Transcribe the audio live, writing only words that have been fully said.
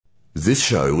This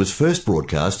show was first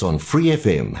broadcast on Free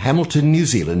FM, Hamilton, New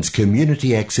Zealand's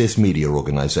community access media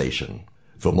organisation.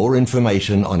 For more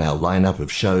information on our lineup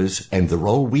of shows and the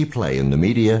role we play in the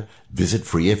media, visit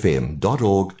freefm.org.nz.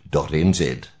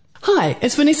 Hi,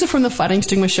 it's Vanessa from the Fighting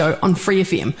Stigma Show on Free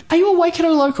FM. Are you a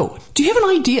Waikato local? Do you have an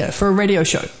idea for a radio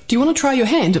show? Do you want to try your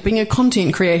hand at being a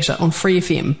content creator on Free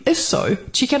FM? If so,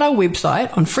 check out our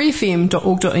website on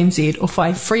freefm.org.nz or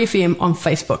find Free FM on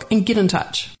Facebook and get in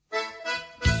touch.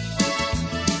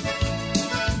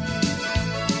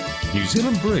 New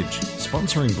Zealand Bridge,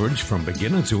 sponsoring bridge from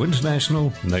beginner to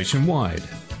international nationwide.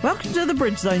 Welcome to the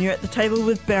Bridge Zone. You're at the table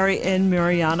with Barry and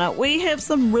Mariana. We have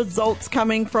some results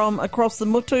coming from across the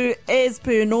mutu as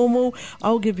per normal.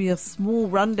 I'll give you a small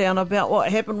rundown about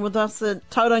what happened with us at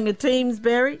Tauranga teams,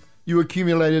 Barry. You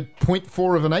accumulated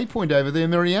 0.4 of an A point over there,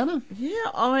 Mariana.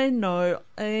 Yeah, I know.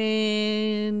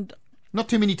 And not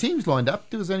too many teams lined up.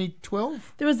 There was only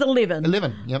 12. There was 11.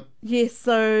 11, yep. Yes,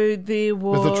 so there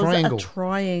was a triangle. A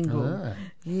triangle. Ah.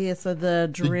 Yeah, so the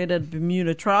dreaded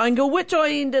Bermuda Triangle, which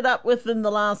I ended up with in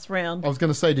the last round. I was going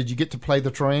to say, did you get to play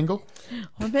the triangle?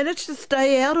 I managed to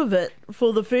stay out of it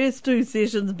for the first two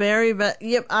sessions, Barry, but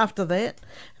yep, after that,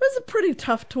 it was a pretty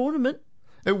tough tournament.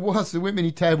 It was. There weren't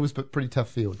many tables, but pretty tough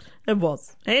field. It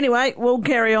was. Anyway, we'll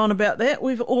carry on about that.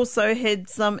 We've also had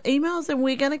some emails, and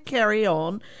we're going to carry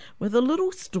on with a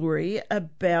little story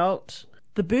about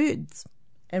the birds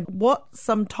and what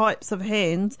some types of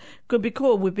hands could be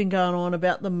called. We've been going on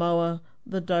about the moa,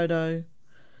 the dodo,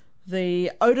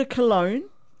 the eau de cologne,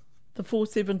 the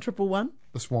 47111.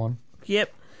 The swan.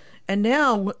 Yep. And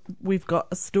now we've got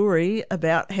a story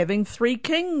about having three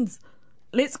kings.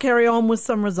 Let's carry on with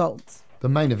some results. The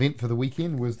main event for the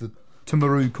weekend was the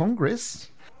Timaru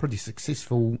Congress. Pretty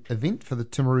successful event for the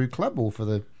Timaru Club, or for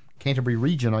the Canterbury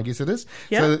region, I guess it is.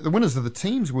 Yep. So the winners of the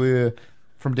teams were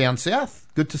from down south.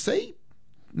 Good to see.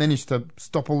 Managed to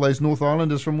stop all those North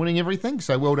Islanders from winning everything.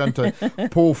 So well done to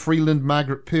Paul Freeland,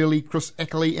 Margaret Purley, Chris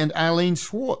Ackley and Arlene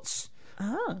Schwartz.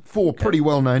 Four pretty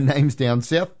well-known names down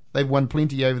south. They've won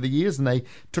plenty over the years, and they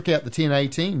took out the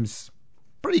 10A teams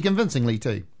pretty convincingly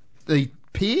too. The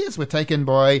pairs were taken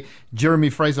by Jeremy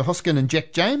Fraser-Hoskin and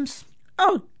Jack James.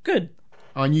 Oh, good.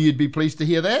 I knew you'd be pleased to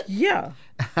hear that. Yeah.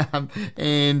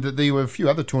 And there were a few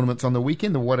other tournaments on the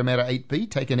weekend. The Waitemata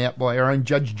 8B taken out by our own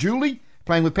Judge Julie,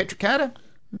 playing with Patrick Carter.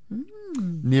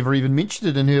 Never even mentioned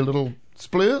it in her little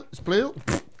splurl.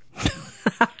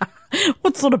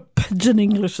 What sort of pigeon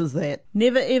English is that?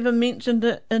 Never ever mentioned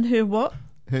it in her what?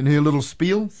 In her little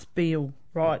spiel. Spiel,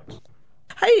 right.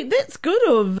 Hey, that's good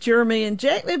of Jeremy and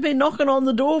Jack. They've been knocking on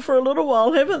the door for a little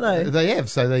while, haven't they? They have,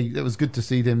 so it was good to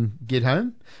see them get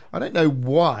home. I don't know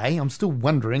why. I'm still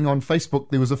wondering. On Facebook,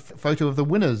 there was a photo of the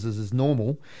winners, as is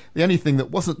normal. The only thing that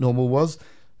wasn't normal was,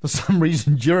 for some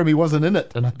reason, Jeremy wasn't in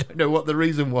it, and I don't know what the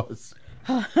reason was.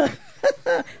 I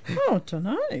don't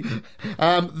know.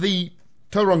 The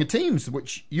Tauranga teams,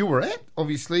 which you were at,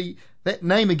 obviously, that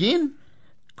name again.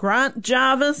 Grant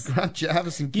Jarvis. And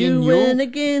Ken You win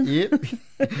again. Yep.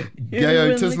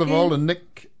 Gayo Tislavol and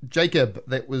Nick Jacob.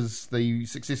 That was the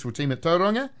successful team at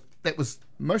Tauranga. That was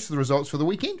most of the results for the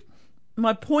weekend.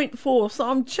 My 0.4, so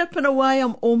I'm chipping away.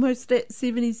 I'm almost at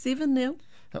 77 now.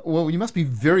 Well, you must be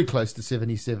very close to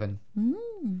 77.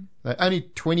 Only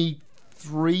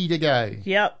 23 to go.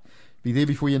 Yep. Be there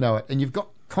before you know it. And you've got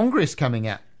Congress coming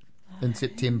up in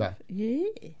September. Yeah.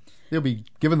 They'll be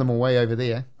giving them away over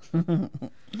there.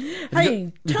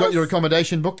 Hey, you've got your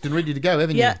accommodation booked and ready to go,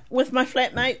 haven't you? Yeah, with my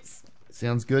flatmates.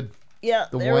 Sounds good. Yeah,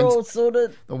 they're all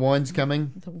sorted. The wine's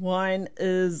coming. The wine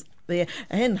is there.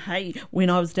 And hey, when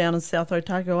I was down in South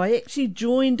Otago, I actually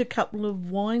joined a couple of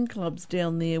wine clubs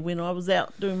down there when I was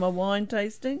out doing my wine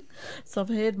tasting. So I've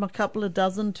had my couple of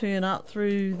dozen turn up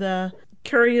through the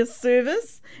courier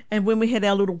service. And when we had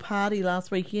our little party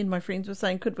last weekend, my friends were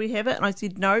saying, could we have it? And I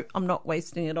said, no, I'm not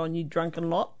wasting it on you drunken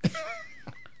lot.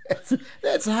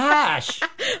 That's harsh.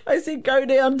 I said, go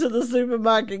down to the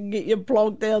supermarket and get your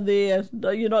plonk down there. No,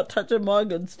 you're not touching my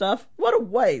good stuff. What a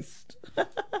waste.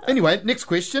 Anyway, next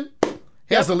question.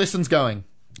 How's the lessons going?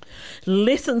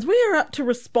 Lessons. We are up to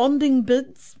responding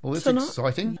bids Well, that's tonight.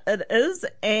 exciting. It is,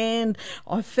 and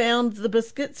I found the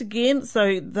biscuits again,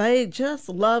 so they just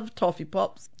love toffee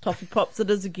pops. Toffee pops it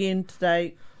is again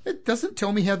today. It doesn't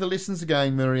tell me how the lessons are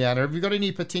going, Mariana. Have you got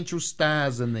any potential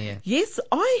stars in there? Yes,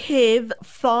 I have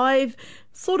 5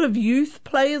 sort of youth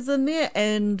players in there,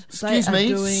 and Excuse they are me,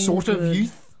 doing sort of good.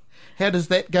 youth? How does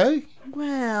that go?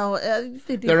 Wow,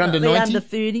 They're under 90? Under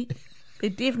 30. They're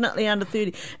definitely under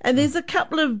 30. And there's a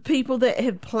couple of people that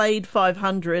have played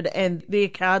 500 and their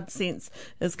card sense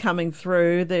is coming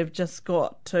through. They've just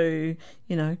got to,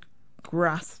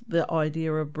 grasp the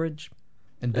idea of bridge.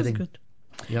 And That's bidding. good.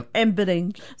 Yep. And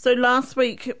bidding. So last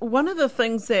week, one of the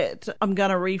things that I'm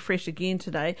going to refresh again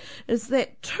today is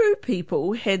that 2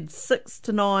 people had 6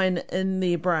 to 9 in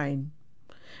their brain.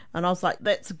 And I was like,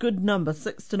 that's a good number,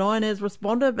 6 to 9 as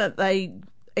responded, but they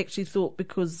actually thought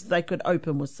because they could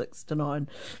open with 6 to 9.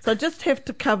 So I just have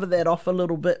to cover that off a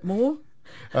little bit more.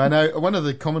 I know one of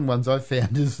the common ones I've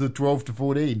found is the 12 to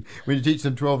 14. When you teach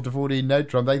them 12 to 14 note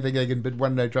trump, they think they can bid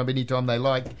one note trump anytime they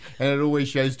like, and it always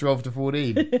shows 12 to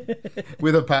 14.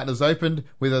 Whether partner's opened,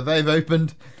 whether they've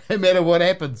opened, no matter what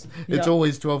happens, it's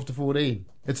always 12 to 14.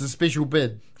 It's a special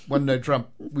bid, one note trump.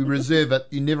 We reserve it.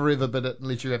 You never ever bid it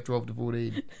unless you have 12 to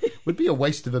 14. Would be a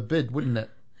waste of a bid, wouldn't it?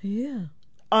 Yeah.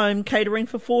 I'm catering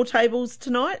for 4 tables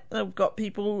tonight. I've got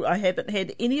people, I haven't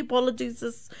had any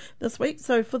apologies this week.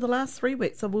 So for the last 3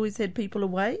 weeks, I've always had people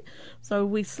away. So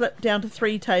we slipped down to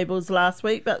 3 tables last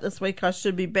week, but this week I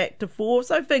should be back to 4.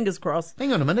 So fingers crossed.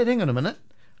 Hang on a minute.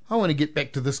 I want to get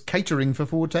back to this catering for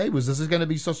 4 tables. This is going to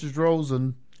be sausage rolls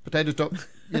and potato tops,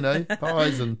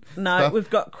 pies and No, stuff. we've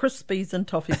got Crispies and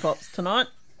toffee pops tonight.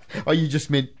 Oh, you just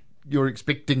meant you're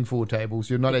expecting 4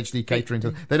 tables. You're not actually catering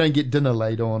to. They don't get dinner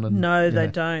laid on. And, No, they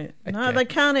don't. No, Okay. they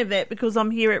can't have that because I'm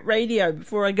here at radio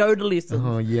before I go to lessons.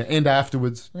 Oh, yeah. And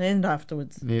afterwards. And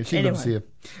afterwards. Yeah, she lives here.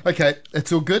 Okay,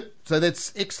 it's all good. So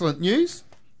that's excellent news.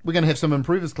 We're going to have some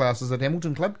improvers classes at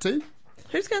Hamilton Club too.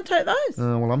 Who's going to take those?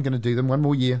 Well, I'm going to do them one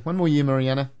more year. One more year,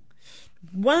 Mariana.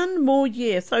 1 more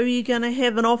year. So you're going to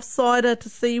have an offsider to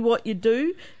see what you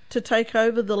do to take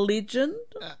over the legend?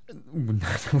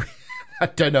 I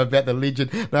don't know about the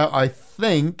legend. No, I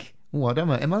think... Oh, I don't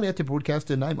know. Am I allowed to broadcast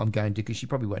her name? I'm going to, because she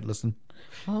probably won't listen.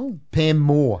 Oh. Pam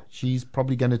Moore. She's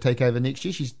probably going to take over next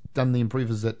year. She's done the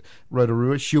improvers at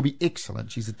Rotorua. She'll be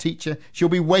excellent. She's a teacher. She'll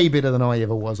be way better than I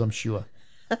ever was, I'm sure.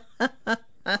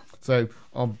 So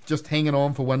I'm just hanging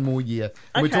on for 1 more year.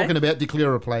 And Okay. we're talking about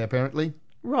declare a play, apparently.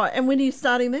 Right, and when are you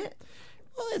starting that?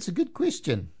 Well, that's a good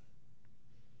question.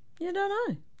 You don't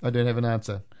know. I don't have an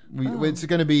answer. It's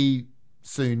going to be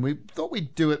soon. We thought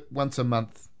we'd do it once a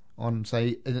month on,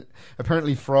 say,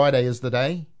 apparently Friday is the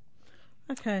day.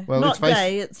 Okay. Well, Not let's face-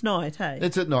 day, it's night, hey?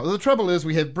 It's at night. The trouble is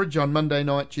we have bridge on Monday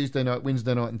night, Tuesday night,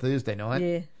 Wednesday night and Thursday night.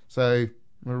 Yeah. So it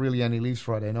really only leaves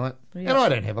Friday night. Yeah. And I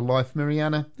don't have a life,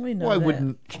 Mariana. We know Why that.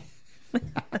 wouldn't...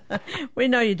 We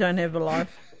know you don't have a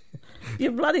life.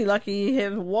 You're bloody lucky you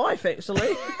have a wife,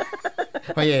 actually.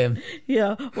 I am.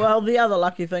 Yeah. Well, the other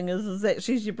lucky thing is that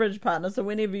she's your bridge partner, so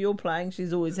whenever you're playing,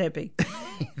 she's always happy.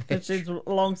 Because she's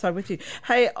alongside with you.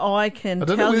 Hey, I can I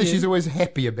don't tell know whether you... she's always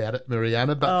happy about it,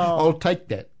 Mariana, but I'll take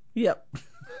that. Yep.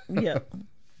 Yep.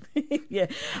 Yeah.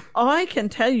 I can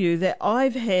tell you that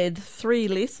I've had 3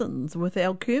 lessons with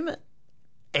our Kermit.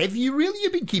 Have you really?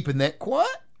 You've been keeping that quiet?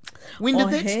 When did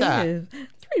that start? have.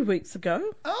 3 weeks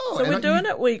ago. Oh, so and we're doing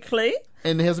it weekly.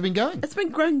 And how's it been going? It's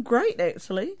been going great,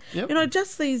 actually. Yep. You know,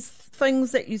 just these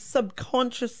things that you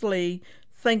subconsciously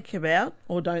think about,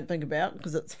 or don't think about,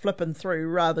 because it's flipping through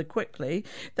rather quickly,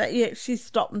 that you actually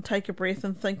stop and take a breath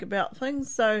and think about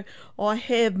things. So I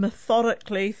have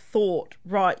methodically thought,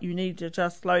 right, you need to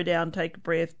just slow down, take a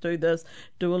breath, do this,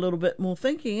 do a little bit more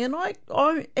thinking. And I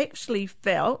actually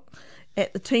felt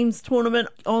at the teams tournament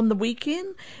on the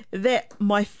weekend that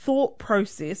my thought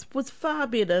process was far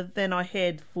better than I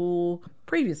had for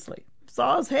previously. So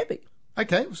I was happy.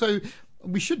 Okay, so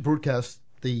we should broadcast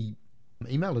the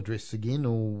email address again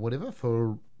or whatever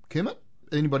for Kermit.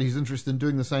 Anybody who's interested in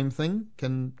doing the same thing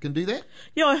can do that.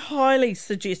 Yeah, I highly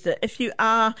suggest it. If you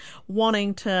are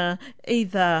wanting to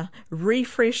either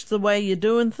refresh the way you're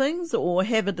doing things or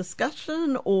have a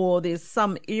discussion, or there's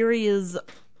some areas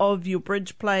of your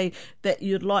bridge play that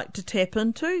you'd like to tap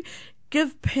into,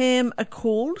 give Pam a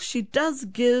call. She does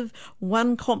give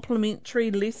 1 complimentary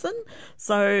lesson,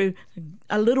 so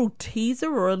a little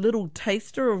teaser or a little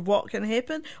taster of what can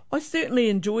happen. I certainly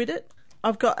enjoyed it.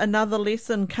 I've got another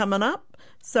lesson coming up,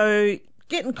 so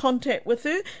get in contact with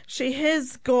her. She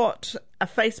has got a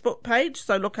Facebook page,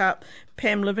 so look up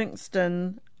Pam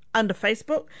Livingston under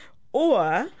Facebook,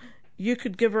 or you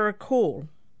could give her a call.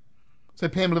 So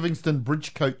Pam Livingston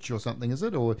Bridge Coach or something, is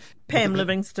it? Or Pam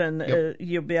Livingston, Yep.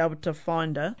 You'll be able to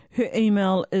find her. Her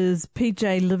email is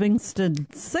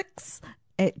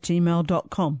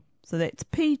pjlivingston6@gmail.com. So that's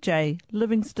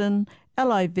pjlivingston,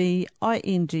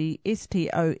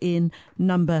 LIVINGSTON,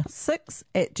 number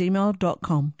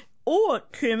 6@gmail.com. Or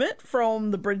Kermit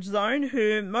from the Bridge Zone,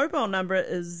 her mobile number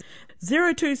is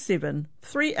 027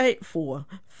 384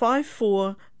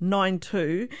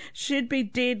 5492. She'd be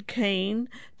dead keen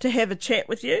to have a chat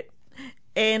with you.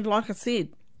 And like I said,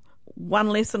 1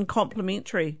 lesson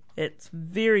complimentary. It's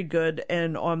very good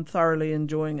and I'm thoroughly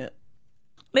enjoying it.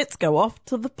 Let's go off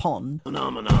to the pond.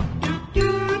 Phenomena.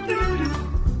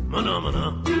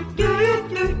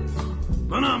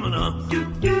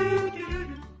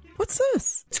 What's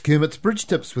this? It's Kermit's Bridge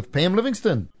Tips with Pam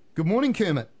Livingston. Good morning,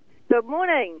 Kermit. Good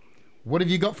morning. What have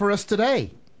you got for us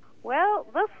today? Well,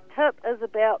 this tip is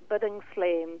about bidding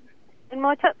slams. And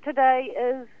my tip today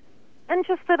is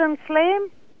interested in slam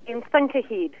and think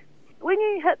ahead. When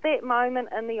you hit that moment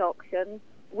in the auction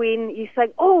when you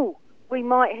think, oh, we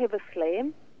might have a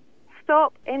slam,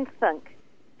 stop and think.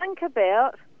 Think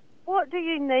about what do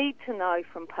you need to know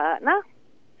from partner,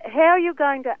 how you're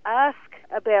going to ask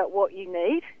about what you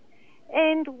need,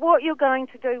 and what you're going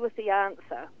to do with the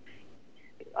answer.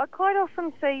 I quite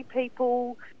often see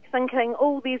people thinking,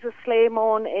 oh, there's a slam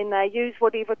on, and they use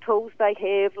whatever tools they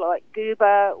have, like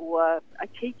Gerber or a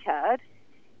key card,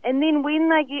 and then when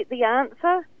they get the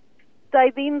answer,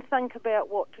 they then think about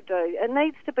what to do. It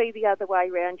needs to be the other way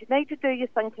around. You need to do your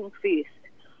thinking first,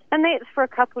 and that's for a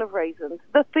couple of reasons.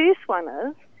 The first one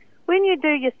is, when you do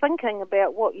your thinking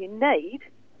about what you need,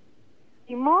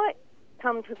 you might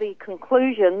come to the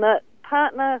conclusion that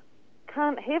partner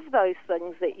can't have those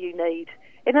things that you need.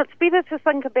 And it's better to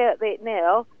think about that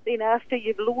now than after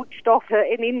you've launched off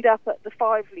it and end up at the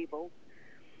 5 level.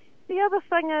 The other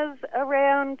thing is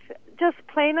around just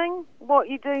planning what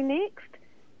you do next.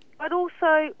 But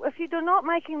also, if you're not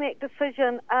making that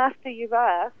decision after you've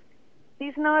asked,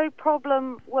 there's no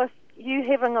problem with you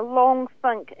having a long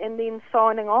think and then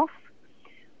signing off.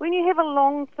 When you have a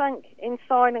long think and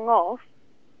signing off,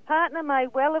 partner may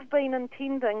well have been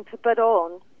intending to bid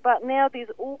on, but now there's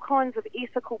all kinds of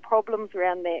ethical problems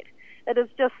around that. It is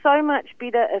just so much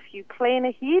better if you plan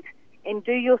ahead and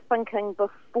do your thinking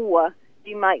before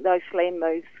you make those slam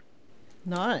moves.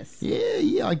 Nice.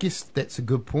 Yeah, I guess that's a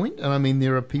good point. And I mean,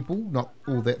 there are people not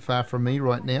all that far from me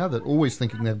right now that are always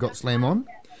thinking they've got slam on.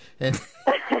 And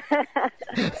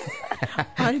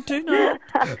I do know.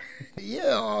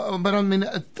 Yeah, but I mean,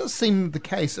 it does seem the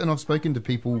case, and I've spoken to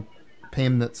people,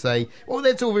 Pam, that say, well,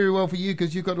 that's all very well for you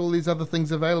because you've got all these other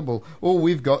things available. All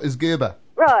we've got is Gerber.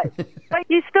 Right. But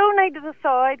you still need to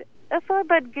decide, if I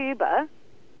bid Gerber,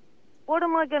 what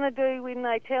am I going to do when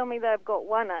they tell me they've got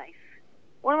one ace?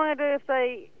 What am I going to do if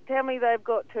they tell me they've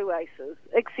got 2 aces,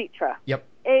 etc.? Yep.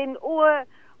 Or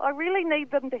I really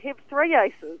need them to have 3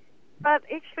 aces, but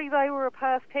actually they were a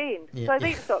passed hand. Yeah. So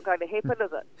that's not going to happen,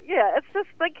 is it? Yeah, it's just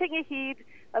thinking ahead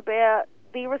about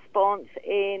their response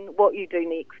and what you do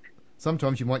next.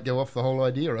 Sometimes you might go off the whole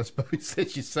idea, I suppose,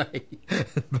 as you say.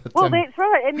 But, Well, that's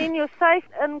right. And then you're safe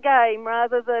in game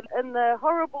rather than in the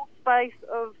horrible space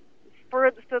of, for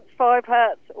instance, 5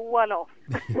 hearts, 1 off.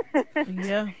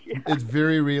 Yeah. it's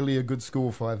very rarely a good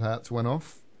score, 5 hearts, 1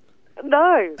 off.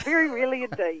 No, very rarely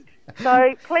indeed.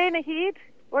 So plan ahead.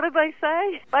 What do they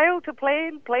say? Fail to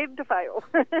plan, plan to fail.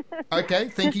 Okay,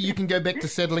 thank you. You can go back to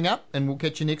settling up, and we'll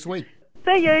catch you next week.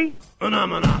 See you.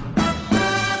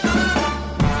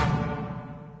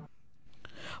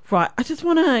 Right, I just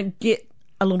want to get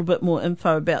a little bit more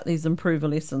info about these improver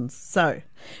lessons. So,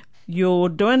 you're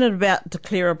doing it about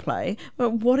declare a play,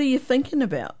 but what are you thinking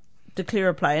about declare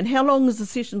a play? And how long is the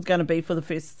session going to be for the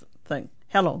first thing?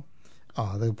 How long?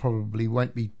 Oh, there probably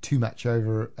won't be too much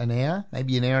over an hour,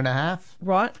 maybe an hour and a half.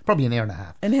 Right. Probably an hour and a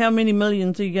half. And how many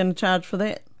millions are you going to charge for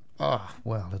that? Oh,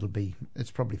 well,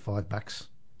 it's probably $5.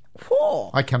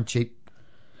 4. I come cheap.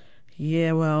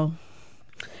 Yeah, well,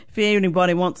 if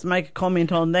anybody wants to make a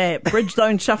comment on that,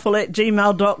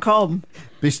 bridgezoneshuffle@gmail.com.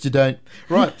 Best you don't.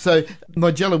 Right, so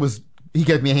Nigella he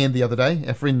gave me a hand the other day,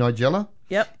 our friend Nigella.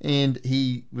 Yep. And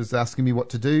he was asking me what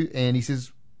to do, and he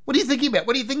says, what are you thinking about?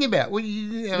 What are you thinking about? What are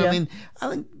you, Yeah. I mean, I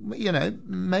think,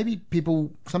 maybe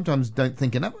people sometimes don't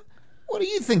think enough. What do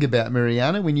you think about,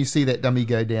 Mariana, when you see that dummy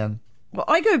go down? Well,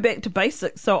 I go back to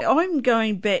basics. So I'm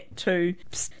going back to,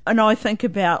 and I think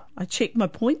about, I check my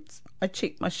points, I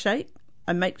check my shape,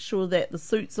 I make sure that the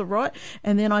suits are right,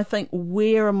 and then I think,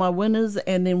 where are my winners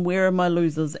and then where are my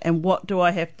losers and what do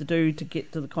I have to do to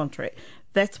get to the contract?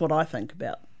 That's what I think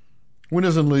about.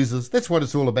 Winners and losers, that's what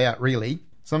it's all about, really.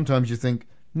 Sometimes you think,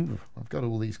 I've got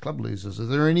all these club losers. Is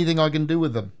there anything I can do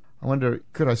with them? I wonder,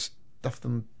 could I stuff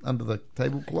them under the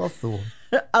tablecloth or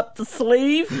up the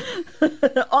sleeve,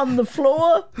 on the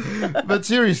floor? But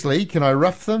seriously, can I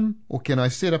rough them or can I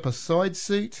set up a side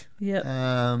suit? Yeah.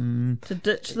 To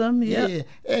ditch them, yeah.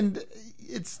 And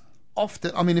it's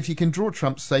often, I mean, if you can draw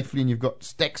trumps safely and you've got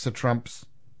stacks of trumps,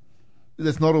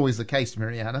 that's not always the case,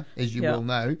 Mariana, as you well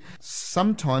know.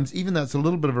 Sometimes, even though it's a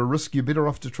little bit of a risk, you're better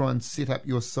off to try and set up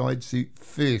your side suit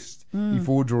first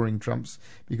before drawing trumps,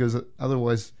 because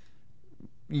otherwise,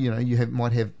 you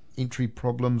might have entry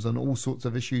problems and all sorts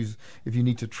of issues if you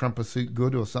need to trump a suit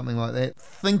good or something like that.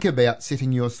 Think about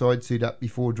setting your side suit up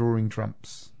before drawing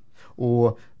trumps,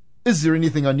 or Is there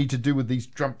anything I need to do with these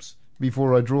trumps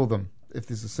before I draw them? If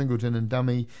there's a singleton and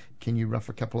dummy, can you rough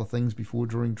a couple of things before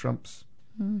drawing trumps?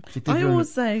 I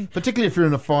always say, particularly if you're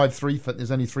in a 5-3 fit,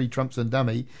 there's only 3 trumps and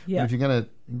dummy. Yeah. But if you're going to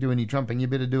do any trumping, you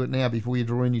better do it now before you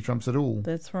draw any trumps at all.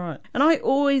 that's right. And I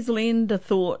always lend a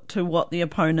thought to what the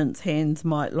opponent's hands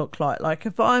might look like. Like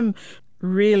if I'm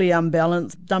really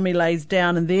unbalanced, dummy lays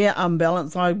down and they're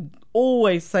unbalanced, I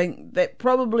always think that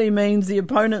probably means the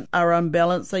opponent are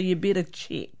unbalanced, so you better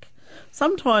check.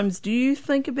 Sometimes, do you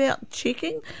think about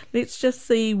checking? Let's just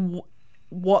see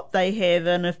what they have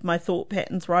and if my thought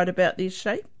pattern's right about their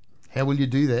shape. How will you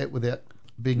do that without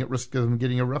being at risk of them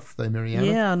getting a rough, though, Mariana?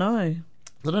 Yeah, I know.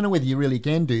 I don't know whether you really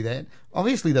can do that.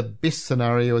 Obviously, the best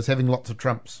scenario is having lots of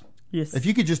trumps. Yes. If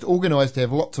you could just organise to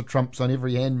have lots of trumps on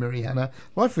every hand, Mariana,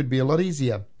 life would be a lot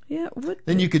easier. Yeah, it would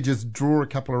Then be. you could just draw a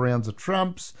couple of rounds of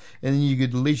trumps, and then you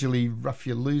could leisurely rough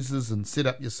your losers and set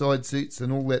up your side suits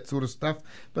and all that sort of stuff.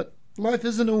 But life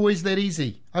isn't always that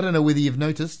easy. I don't know whether you've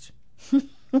noticed.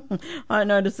 I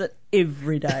notice it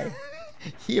every day.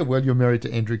 Yeah, well, you're married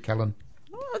to Andrew Cullen.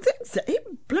 I think so. He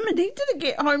didn't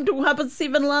get home till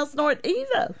 7:30 last night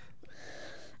either.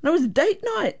 And it was date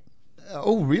night.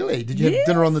 Oh, really? Did you have Yes.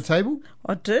 dinner on the table?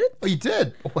 I did. Oh, you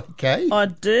did? Oh, okay. I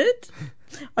did.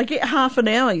 I get half an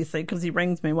hour, you see, because he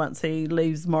rings me once he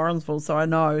leaves Morrinsville, so I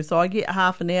know. So I get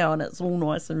half an hour and it's all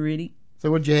nice and ready.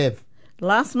 So what'd you have?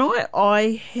 Last night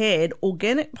I had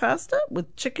organic pasta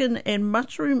with chicken and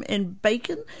mushroom and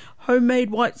bacon, homemade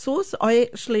white sauce. I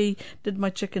actually did my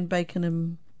chicken, bacon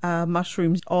and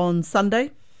mushrooms on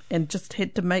Sunday and just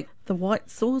had to make the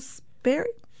white sauce, Barry.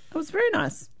 It was very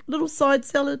nice. Little side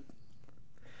salad.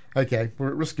 Okay, we're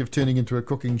at risk of turning into a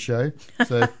cooking show.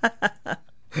 So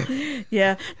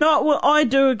Yeah. No, well, I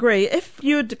do agree. If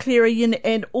you're declaring,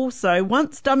 and also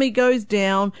once dummy goes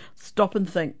down, stop and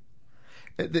think.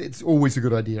 it's always a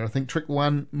good idea. I think trick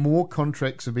 1, more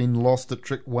contracts have been lost at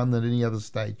trick 1 than any other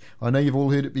stage. I know you've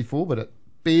all heard it before, but it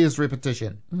bears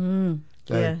repetition.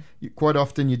 So Yeah. quite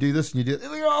often you do this and you do,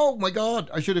 oh my God,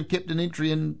 I should have kept an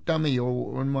entry in dummy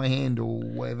or in my hand or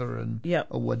whatever. And Yep.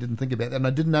 oh, I didn't think about that. And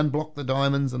I didn't unblock the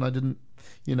diamonds and I didn't,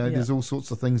 there's all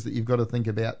sorts of things that you've got to think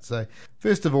about. So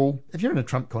first of all, if you're in a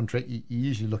trump contract, you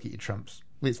usually look at your trumps.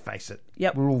 Let's face it.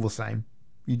 Yep. We're all the same.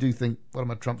 You do think, what do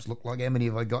my trumps look like? How many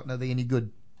have I got? And are they any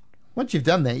good? Once you've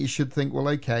done that, you should think, well,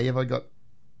 okay, have I got,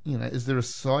 is there a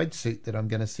side suit that I'm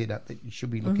going to set up that you should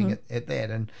be looking at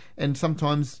that? And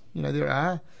sometimes, there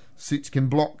are suits can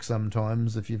block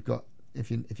sometimes if you've got, if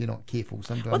you're not careful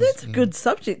sometimes. Well, that's a good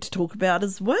subject to talk about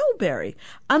as well, Barry.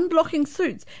 Unblocking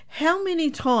suits. How many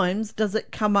times does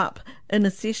it come up in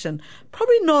a session?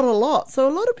 Probably not a lot. So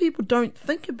a lot of people don't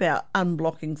think about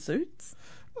unblocking suits.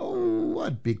 Oh,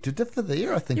 I'd beg to differ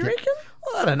there. I think You reckon?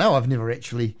 I don't know. I've never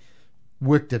actually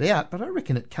worked it out, but I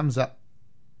reckon it comes up,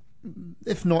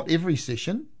 if not every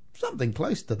session, something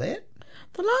close to that.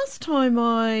 The last time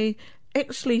I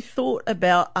actually thought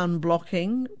about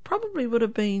unblocking probably would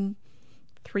have been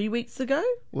 3 weeks ago.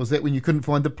 Was that when you couldn't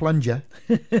find the plunger?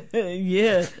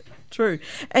 Yeah, true.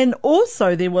 And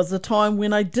also there was a time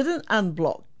when I didn't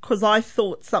unblock because I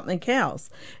thought something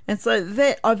else. And so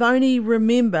that I've only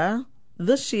remember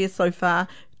this year so far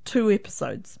 2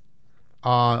 episodes.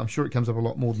 I'm sure it comes up a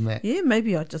lot more than that. Yeah,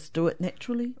 maybe I just do it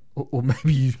naturally. Or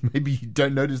maybe you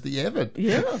don't notice that you haven't.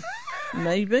 Yeah,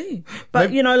 maybe.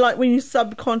 But, like when you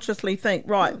subconsciously think,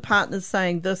 right, partner's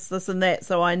saying this, this and that,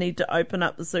 so I need to open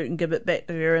up the suit and give it back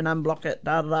to her and unblock it,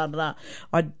 da-da-da-da.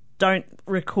 I don't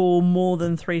recall more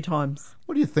than 3 times.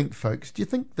 What do you think, folks? Do you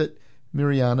think that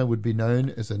Mariana would be known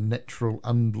as a natural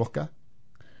unblocker?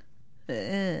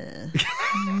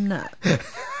 No.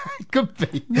 It could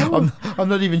be. I'm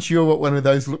not even sure what one of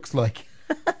those looks like.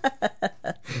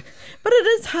 But it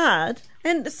is hard.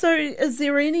 And so is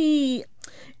there any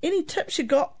tips you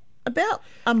got about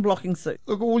unblocking suits?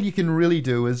 Look, all you can really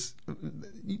do is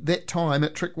that time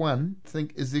at trick 1,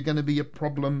 think, is there going to be a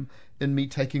problem in me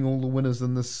taking all the winners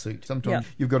in this suit? Sometimes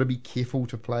you've got to be careful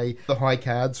to play the high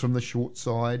cards from the short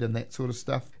side and that sort of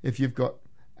stuff. If you've got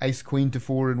ace queen to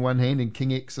 4 in one hand and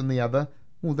king x in the other,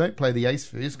 well, don't play the ace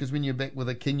first, because when you're back with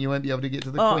a king, you won't be able to get to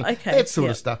the queen. Okay. That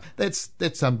sort of stuff. That's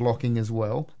unblocking as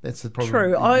well. That's the problem.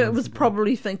 True. I was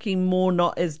probably thinking more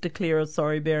not as declarer.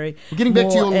 Sorry, Barry. Well, getting back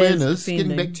to your more as learners,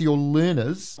 defending.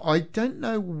 I don't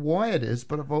know why it is,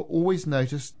 but I've always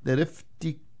noticed that if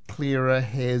declarer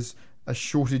has a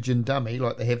shortage in dummy,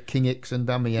 like they have king x and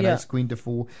dummy and ace queen to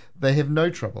 4, they have no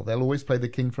trouble. They'll always play the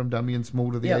king from dummy and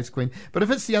small to the ace queen. But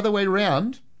if it's the other way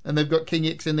round and they've got king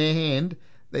x in their hand,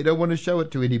 They don't want to show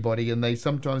it to anybody, and they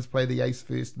sometimes play the ace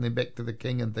first and then back to the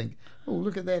king and think, oh,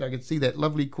 look at that, I can see that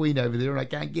lovely queen over there and I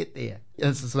can't get there.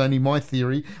 This is only my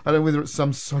theory. I don't know whether it's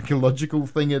some psychological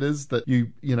thing it is that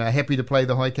you know, are happy to play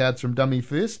the high cards from dummy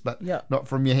first, but not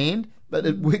from your hand. But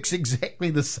it works exactly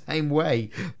the same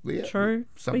way. Yeah, true.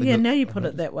 Well, yeah, now you put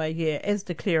it that way, yeah. As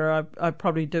declarer, I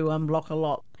probably do unblock a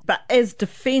lot. But as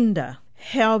defender,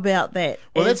 how about that?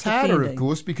 Well, that's harder, of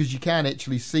course, because you can't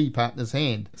actually see partner's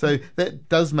hand. So that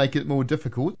does make it more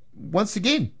difficult. Once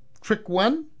again, trick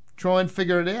one, try and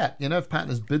figure it out. You know, if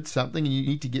partners bid something and you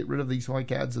need to get rid of these high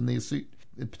cards in their suit,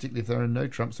 particularly if they're in no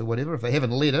trumps or whatever, if they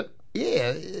haven't led it,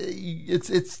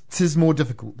 it is more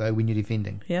difficult, though, when you're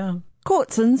defending. Yeah.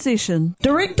 Court's in session.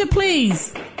 Director,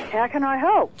 please. How can I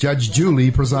help? Judge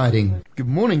Julie presiding. Good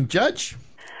morning, Judge.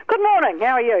 Good morning,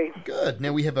 how are you? Good.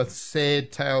 Now, we have a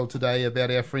sad tale today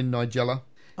about our friend Nigella.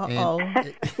 Uh-oh.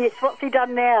 Yes, what's he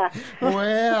done now?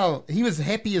 Well, he was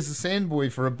happy as a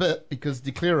sandboy for a bit because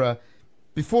declarer,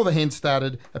 before the hand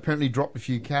started, apparently dropped a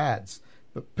few cards,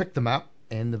 but picked them up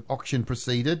and the auction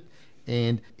proceeded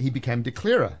and he became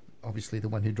declarer, obviously the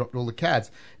one who dropped all the cards.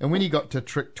 And when he got to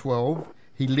trick 12,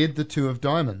 he led the 2 of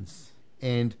diamonds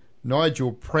and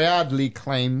Nigel proudly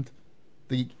claimed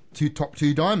the top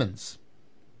 2 diamonds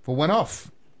for one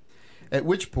off. At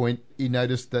which point he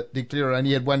noticed that declarer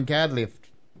only had 1 card left.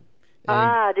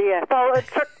 Dear. Well,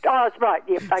 it's right.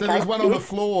 Yeah, okay. So there's one on the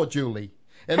floor, Julie.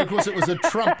 And of course it was a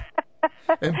trump.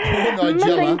 And poor Nigella...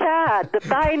 Missing card, the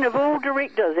bane of all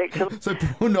directors, actually. So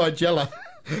poor Nigella,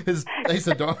 his ace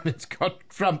of diamonds got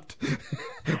trumped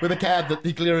with a card that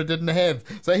declarer didn't have.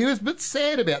 So he was a bit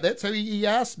sad about that. So he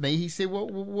asked me, he said,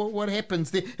 what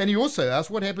happens there? And he also asked,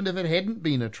 what happened if it hadn't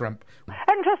been a trump?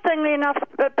 Interestingly enough,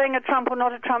 it being a trump or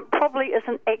not a trump probably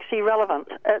isn't actually relevant.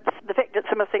 It's the fact it's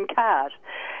a missing card.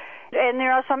 And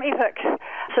there are some epic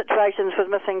situations with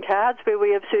missing cards where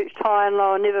we have searched high and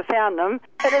low and never found them.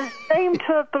 It is deemed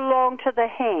to have belonged to the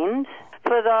hand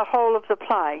for the whole of the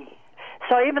play.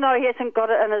 So even though he hasn't got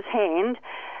it in his hand,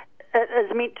 it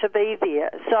is meant to be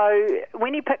there. So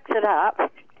when he picks it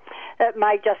up, it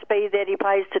may just be that he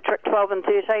plays to trick 12 and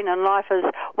 13 and life is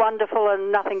wonderful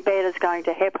and nothing bad is going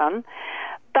to happen.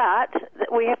 But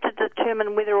we have to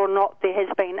determine whether or not there has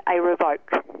been a revoke.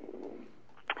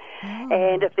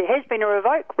 And if there has been a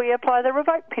revoke, we apply the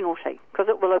revoke penalty because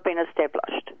it will have been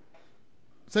established.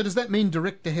 So does that mean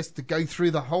director has to go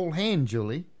through the whole hand,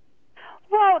 Julie?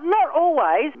 Well, not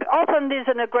always. Often there's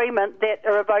an agreement that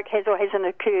a revoke has or hasn't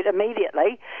occurred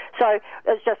immediately, so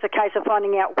it's just a case of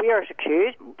finding out where it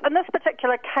occurred. In this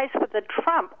particular case with the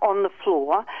trump on the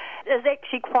floor, it is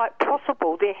actually quite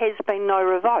possible there has been no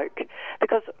revoke,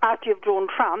 because after you've drawn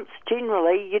trumps,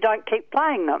 generally you don't keep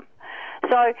playing them.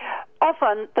 So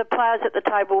often the players at the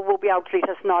table will be able to let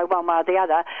us know one way or the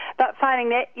other. But failing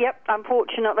that,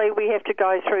 unfortunately we have to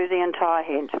go through the entire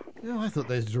hand. Oh, I thought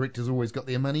those directors always got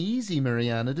their money easy,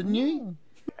 Mariana, didn't you?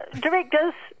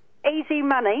 Directors, easy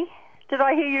money. Did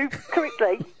I hear you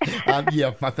correctly?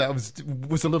 Yeah, I thought it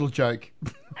was a little joke.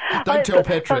 Don't tell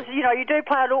Patrick. Because, you do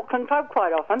play at Auckland Pub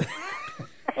quite often.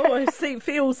 Oh, I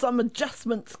feel some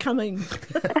adjustments coming.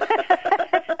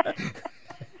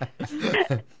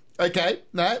 Okay,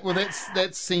 no, well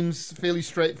that seems fairly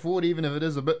straightforward, even if it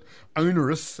is a bit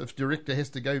onerous if director has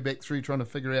to go back through trying to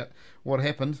figure out what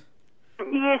happened.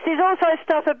 Yes, there's also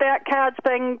stuff about cards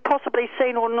being possibly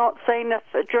seen or not seen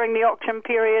during the auction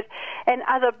period and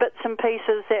other bits and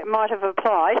pieces that might have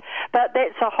applied, but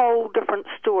that's a whole different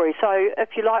story. So if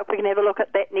you like, we can have a look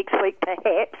at that next week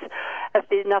perhaps, if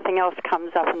there's nothing else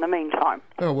comes up in the meantime.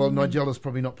 Oh, well, Nigella's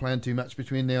probably not playing too much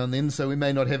between now and then, so we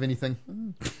may not have anything.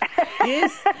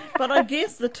 Yes, but I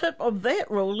guess the tip of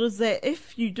that rule is that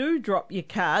if you do drop your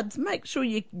cards, make sure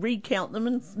you recount them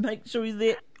and make sure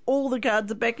that all the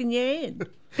cards are back in your hand.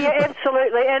 Yeah,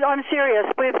 absolutely, and I'm serious.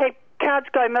 We've had cards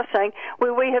go missing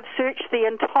where we have searched the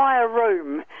entire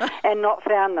room and not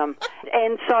found them.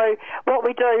 And so what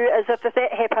we do is if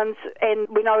that happens and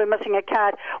we know we're missing a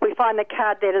card, we find the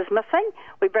card that is missing,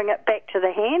 we bring it back to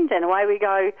the hand, and away we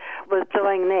go with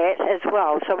doing that as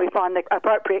well. So we find the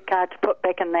appropriate card to put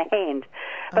back in the hand.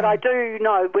 But I do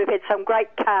know we've had some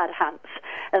great card hunts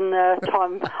in the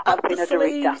time I've been a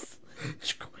director.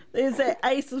 There's that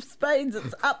ace of spades.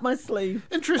 It's up my sleeve.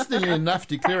 Interestingly enough,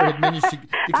 declarer had managed to...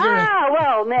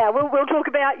 well, now, we'll talk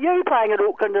about you playing at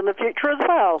Auckland in the future as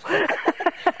well.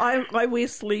 I wear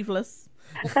sleeveless.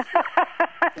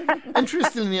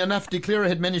 Interestingly enough, declarer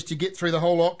had managed to get through the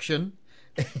whole auction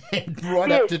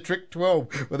and up to trick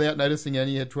 12 without noticing he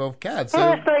only had 12 cards. So,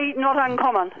 honestly, not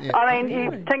uncommon. Yeah. I mean,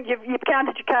 you think you've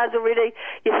counted your cards already,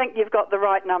 you think you've got the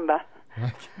right number.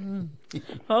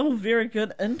 Oh, very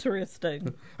good.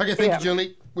 Interesting. Okay, thank you,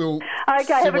 Julie. We'll Okay,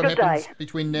 see have a what good happens day.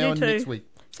 between now You and too. next week.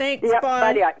 Thanks. Yep, Bye.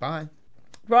 radio. Bye.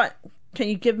 Right. Can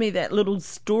you give me that little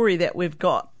story that we've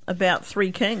got about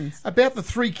Three Kings? About the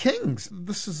Three Kings.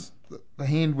 This is the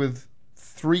hand with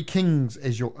Three Kings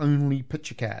as your only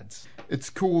picture cards. It's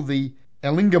called the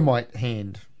Alingamite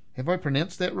hand. Have I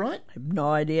pronounced that right? I have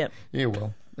no idea. Yeah,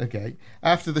 well, okay.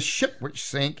 After the ship which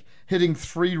sank, hitting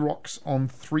 3 rocks on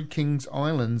Three Kings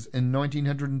Islands in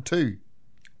 1902,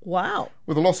 Wow.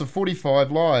 with a loss of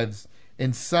 45 lives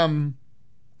and some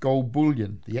gold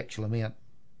bullion. The actual amount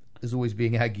is always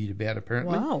being argued about,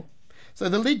 apparently. Wow. So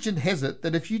the legend has it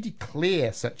that if you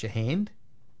declare such a hand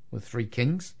with 3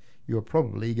 kings, you're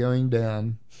probably going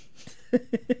down.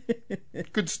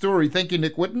 Good story. Thank you,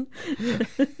 Nick Whitten.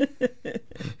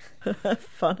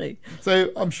 Funny.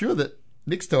 So I'm sure that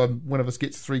next time one of us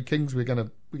gets 3 kings, we're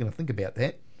gonna think about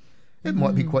that. It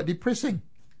might be quite depressing.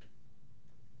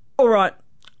 All right.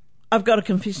 I've got a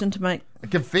confession to make. A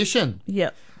confession.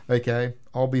 Yep. Okay,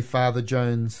 I'll be Father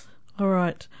Jones. All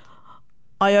right.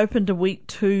 I opened a week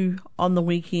 2 on the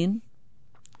weekend.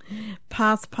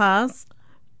 Pass,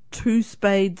 2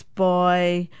 spades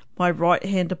by my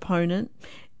right-hand opponent,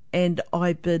 and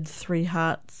I bid 3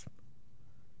 hearts.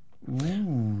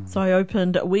 Ooh. So I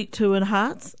opened a week 2 in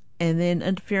hearts, and then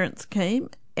interference came,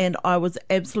 and I was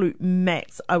absolute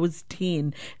max. I was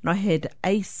 10, and I had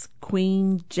ace,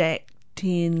 queen, jack,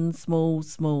 10,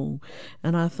 small.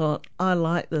 And I thought, I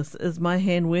like this. Is my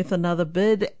hand worth another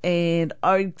bid? And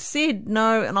I said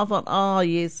no, and I thought, oh,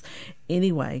 yes.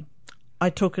 Anyway, I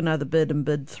took another bid and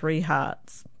bid 3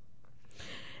 hearts.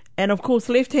 And, of course,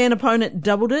 left-hand opponent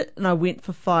doubled it, and I went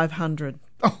for 500.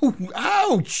 Oh,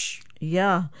 ouch!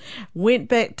 Yeah. Went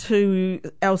back to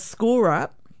our score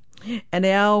up, and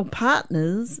our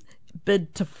partners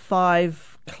bid to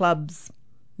 5 clubs,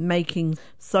 making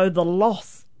so the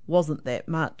loss wasn't that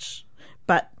much.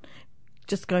 But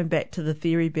just going back to the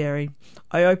theory, Barry,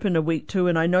 I opened a week 2,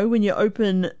 and I know when you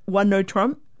open 1 no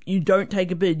trump, you don't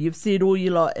take a bid. You've said all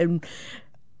you like. And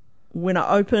when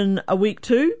I open a week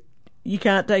 2, you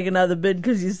can't take another bid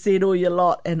because you said all your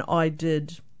lot, and I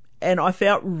did. And I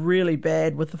felt really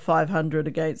bad with the 500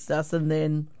 against us, and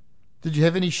then... Did you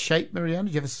have any shape, Marianne?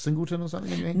 Did you have a singleton or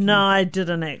something in your hand? No, I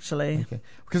didn't actually. Okay.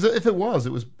 Because if it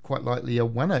was quite likely a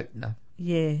 1 opener.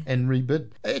 Yeah. And rebid.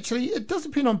 Actually, it does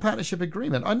depend on partnership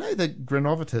agreement. I know the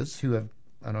Granovitas, who have,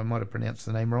 and I might have pronounced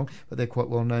the name wrong, but they're quite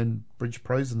well-known bridge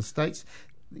pros in the States.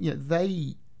 You know,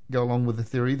 they go along with the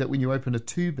theory that when you open a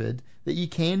 2 bid, that you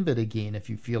can bid again if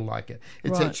you feel like it.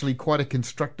 It's Right. actually quite a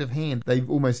constructive hand. They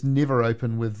almost never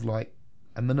open with like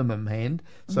a minimum hand,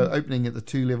 so opening at the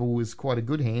 2 level is quite a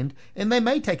good hand, and they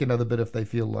may take another bid if they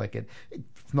feel like it.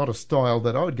 It's not a style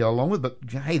that I would go along with, but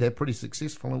hey, they're pretty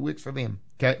successful and it works for them.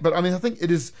 Okay, but I mean, I think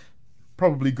it is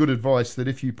probably good advice that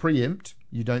if you preempt,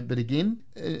 you don't bid again.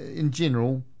 In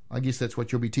general, I guess that's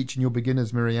what you'll be teaching your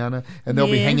beginners, Mariana, and they'll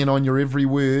be Yeah. hanging on your every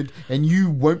word, and you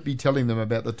won't be telling them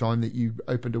about the time that you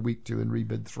opened a week 2 and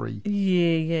rebid 3.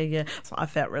 Yeah. So I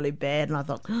felt really bad, and I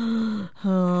thought,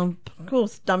 of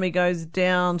course, dummy goes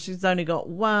down. She's only got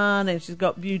 1, and she's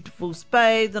got beautiful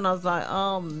spades. And I was like,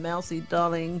 oh, mousy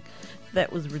darling,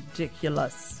 that was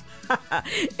ridiculous.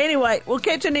 Anyway, we'll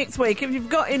catch you next week. If you've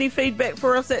got any feedback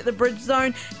for us at the Bridge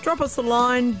Zone, drop us a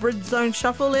line,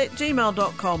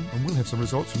 bridgezoneshuffle@gmail.com. And we'll have some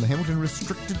results from the Hamilton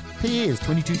Restricted Pairs.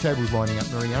 22 tables lining up,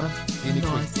 Mariana. See you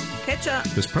next week. Catch ya.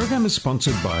 This program is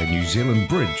sponsored by New Zealand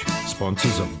Bridge,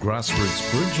 sponsors of grassroots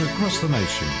bridge across the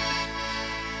nation.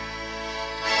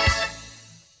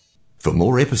 For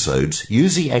more episodes,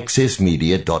 use the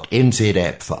accessmedia.nz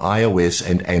app for iOS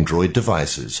and Android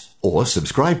devices, or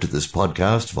subscribe to this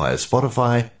podcast via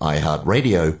Spotify,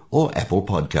 iHeartRadio, or Apple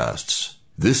Podcasts.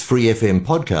 This Free FM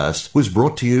podcast was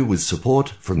brought to you with support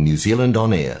from New Zealand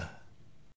On Air.